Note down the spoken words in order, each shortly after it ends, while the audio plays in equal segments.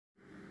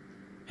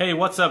Hey,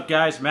 what's up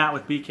guys? Matt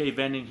with BK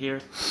Vending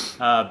here,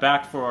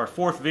 back for our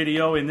fourth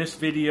video. In this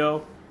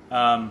video,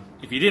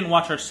 if you didn't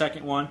watch our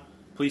second one,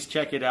 please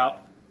check it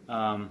out.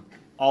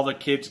 All the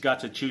kids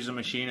got to choose a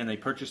machine and they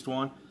purchased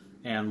one,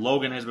 and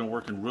Logan has been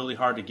working really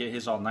hard to get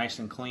his all nice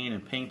and clean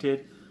and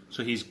painted.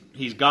 So he's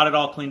got it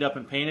all cleaned up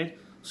and painted,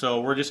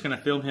 so we're just going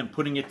to film him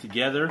putting it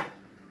together.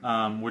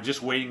 We're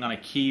just waiting on a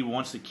key.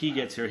 Once the key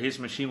gets here, his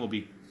machine will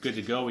be good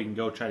to go. We can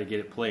go try to get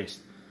it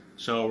placed.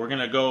 So we're going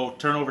to go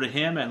turn over to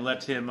him and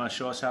let him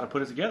show us how to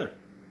put it together.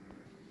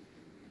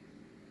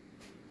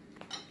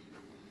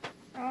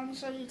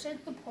 So you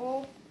take the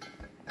pole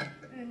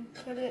and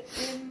put it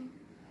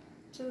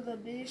into the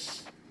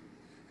base,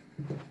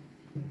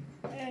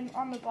 and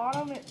on the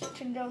bottom it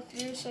can go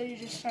through, so you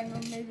just kind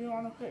of maybe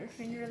want to put your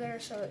finger there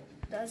so it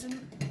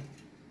doesn't.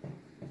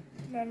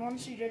 And then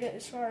once you get it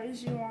as far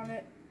as you want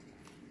it,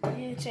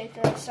 you take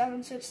a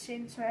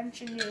 7/16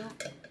 wrench and you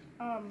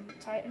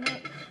tighten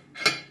it.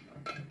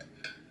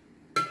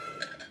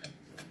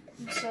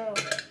 And so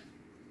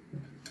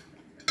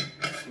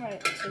this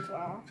might take a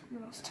while.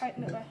 Let's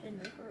tighten it back in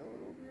there for a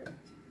little bit.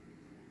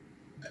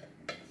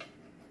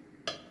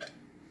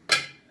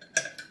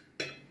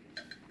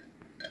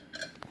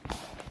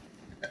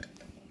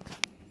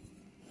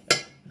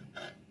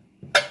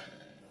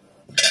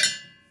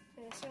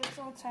 Okay, so it's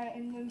all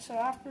tightened, and so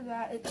after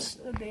that it's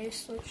the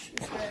base, which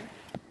is red.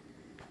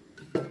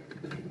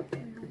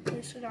 And we'll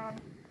place it on.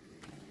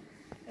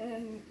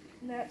 And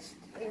next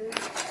is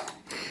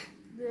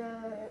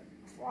the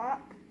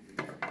flap.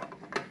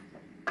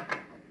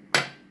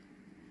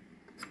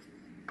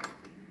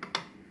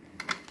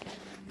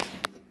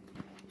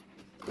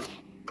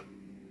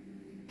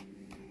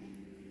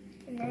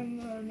 And then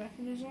the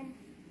mechanism.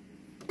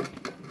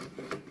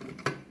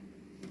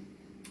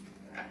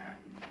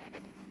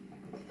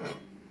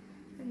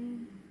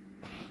 And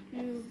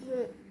you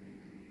put,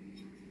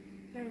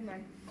 never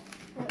mind,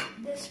 put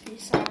this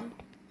piece on.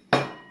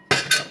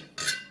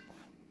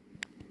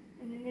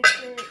 And you make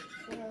sure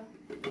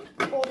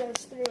the hole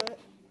goes through it.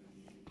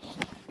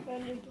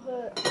 Then you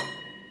put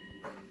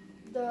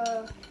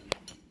the,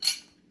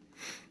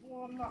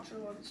 well, I'm not sure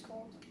what it's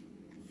called.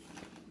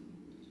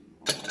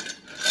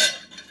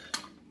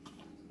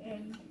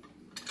 And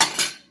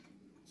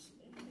it's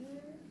in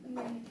here. And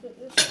then you put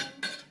this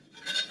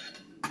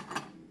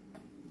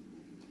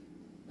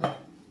one.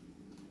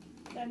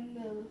 Then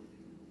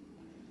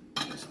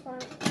this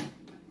part.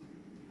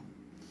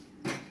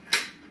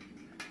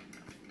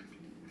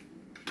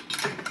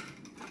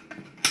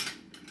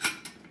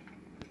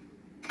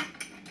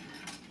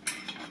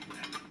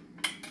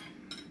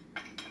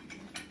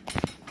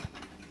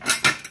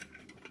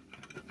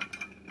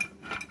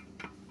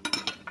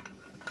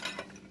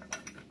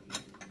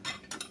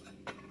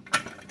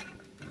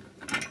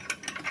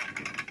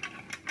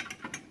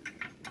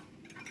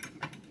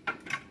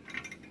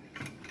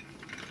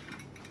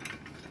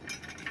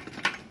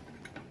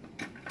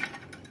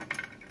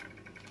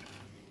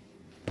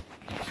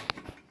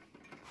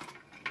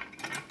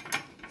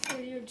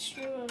 You'd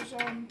screw those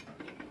on.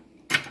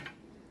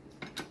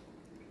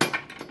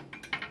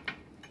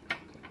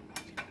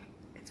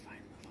 It's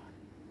fine, move on.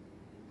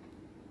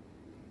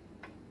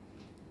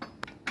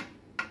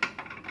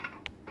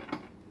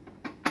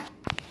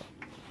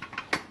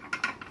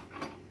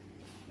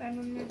 And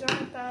when you're done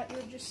with that, you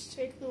just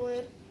take the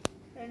lid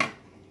and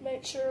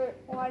make sure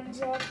it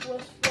lines up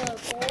with the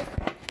pole.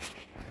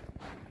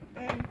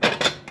 And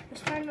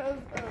it's kind of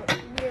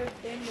a weird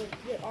thing to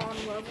get on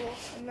level,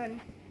 and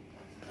then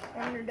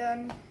when you're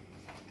done,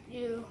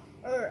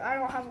 I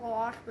don't have a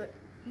lock, but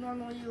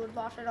normally you would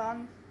lock it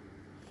on,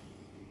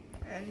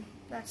 and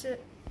that's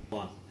it.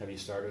 Hold on, have you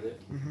started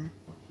it? Mm-hmm.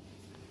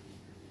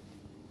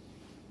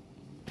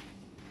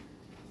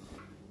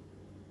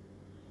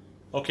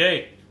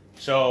 Okay,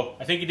 so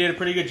I think he did a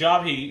pretty good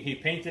job. He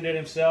painted it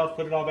himself,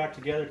 put it all back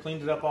together,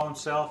 cleaned it up all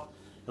himself.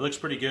 It looks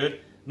pretty good.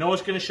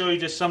 Noah's going to show you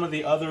just some of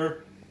the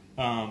other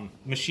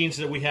machines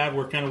that we have.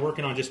 We're kind of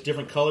working on just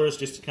different colors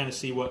just to kind of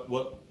see what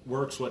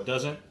works, what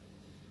doesn't.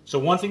 So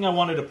one thing I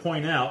wanted to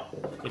point out,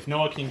 if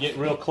Noah can get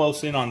real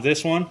close in on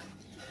this one,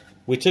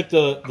 we took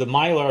the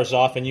mylars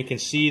off and you can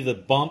see the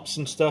bumps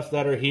and stuff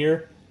that are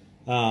here.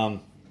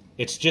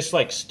 It's just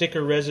like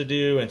sticker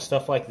residue and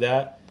stuff like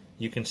that.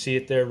 You can see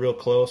it there real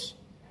close.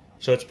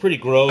 So it's pretty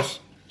gross.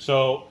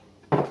 So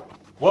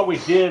what we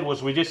did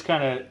was we just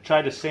kind of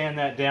tried to sand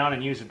that down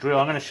and use a drill.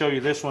 I'm going to show you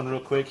this one real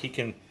quick. He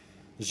can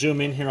zoom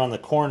in here on the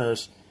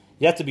corners.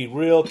 You have to be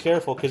real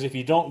careful, because if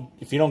you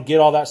don't get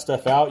all that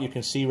stuff out, you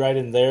can see right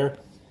in there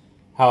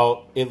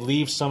how it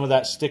leaves some of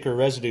that sticker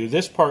residue.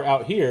 This part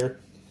out here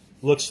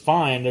looks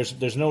fine.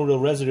 There's no real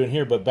residue in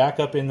here, but back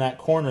up in that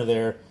corner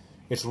there,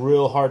 it's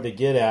real hard to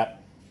get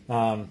at.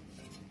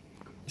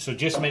 So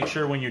just make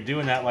sure when you're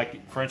doing that,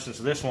 like for instance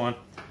this one,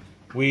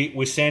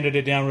 we sanded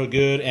it down real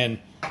good, and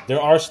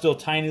there are still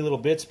tiny little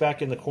bits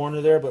back in the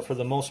corner there, but for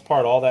the most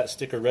part all that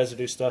sticker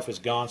residue stuff is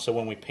gone, so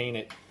when we paint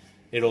it,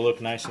 it'll look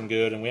nice and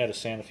good. And we had to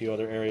sand a few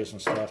other areas and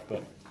stuff,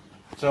 but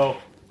so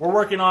we're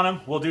working on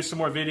them. We'll do some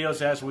more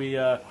videos as we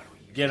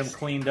get them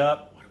cleaned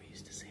up. What do we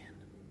use to sand?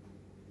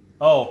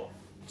 Oh,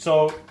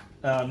 so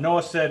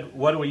Noah said,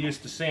 what do we use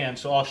to sand?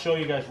 So I'll show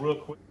you guys real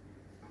quick.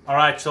 All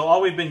right, so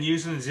all we've been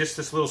using is just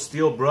this little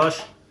steel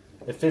brush.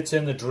 It fits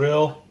in the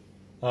drill.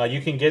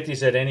 You can get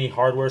these at any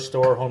hardware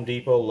store, Home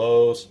Depot,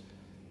 Lowe's,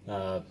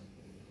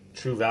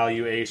 True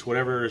Value, Ace,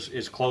 whatever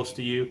is close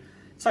to you.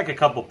 It's like a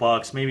couple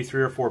bucks, maybe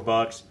 $3 or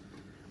 $4.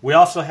 We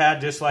also had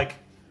just like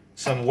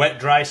some wet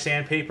dry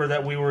sandpaper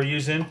that we were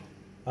using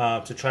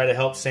to try to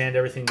help sand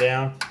everything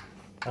down.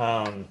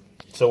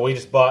 So we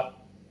just bought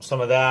some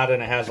of that,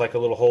 and it has like a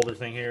little holder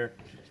thing here.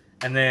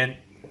 And then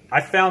I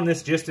found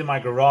this just in my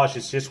garage.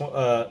 It's just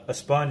a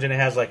sponge, and it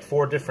has like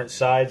 4 different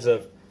sides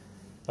of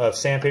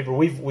sandpaper.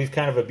 We've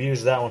kind of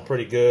abused that one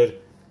pretty good,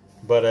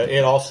 but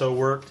it also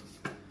worked.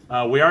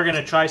 We are going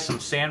to try some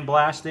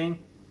sandblasting.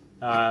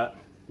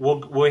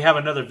 We have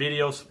another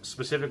video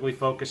specifically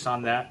focused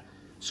on that,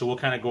 so we'll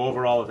kind of go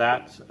over all of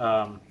that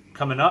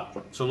coming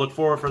up. So look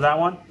forward for that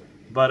one.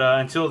 But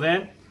until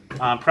then,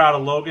 I'm proud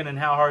of Logan and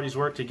how hard he's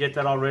worked to get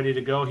that all ready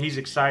to go. He's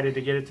excited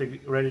to get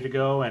it ready to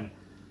go, and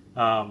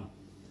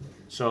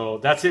so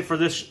that's it for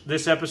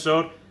this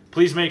episode.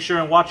 Please make sure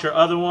and watch our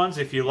other ones.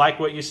 If you like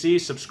what you see,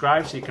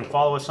 subscribe so you can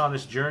follow us on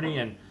this journey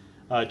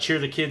and cheer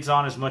the kids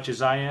on as much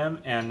as I am.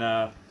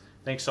 And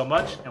thanks so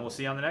much, and we'll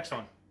see you on the next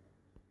one.